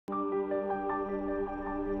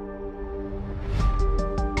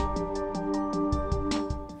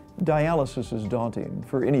Dialysis is daunting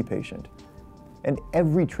for any patient, and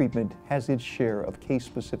every treatment has its share of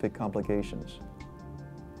case-specific complications.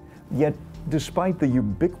 Yet, despite the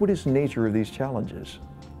ubiquitous nature of these challenges,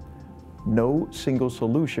 no single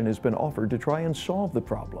solution has been offered to try and solve the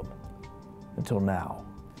problem. Until now.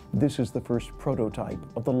 This is the first prototype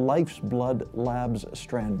of the Lifesblood Labs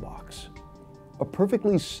Strandbox, a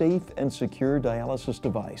perfectly safe and secure dialysis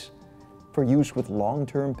device for use with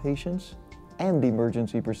long-term patients and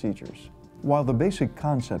emergency procedures. While the basic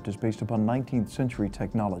concept is based upon 19th century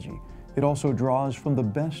technology, it also draws from the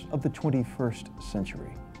best of the 21st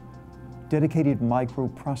century. Dedicated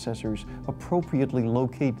microprocessors appropriately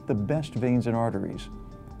locate the best veins and arteries,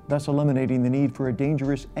 thus eliminating the need for a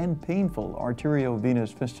dangerous and painful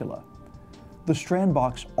arteriovenous fistula. The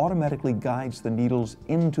Strandbox automatically guides the needles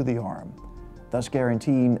into the arm, thus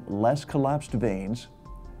guaranteeing less collapsed veins,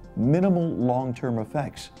 minimal long-term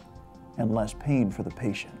effects, and less pain for the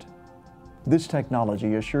patient. This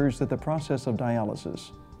technology assures that the process of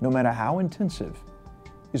dialysis, no matter how intensive,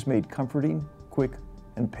 is made comforting, quick,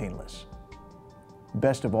 and painless.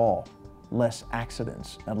 Best of all, less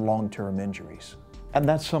accidents and long-term injuries. And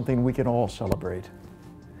that's something we can all celebrate.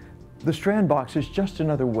 The Strandbox is just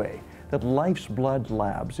another way that Lifesblood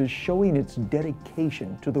Labs is showing its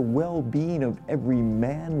dedication to the well-being of every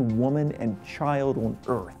man, woman, and child on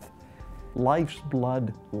Earth.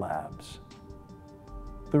 Lifesblood Labs.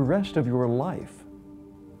 The rest of your life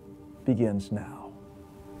begins now.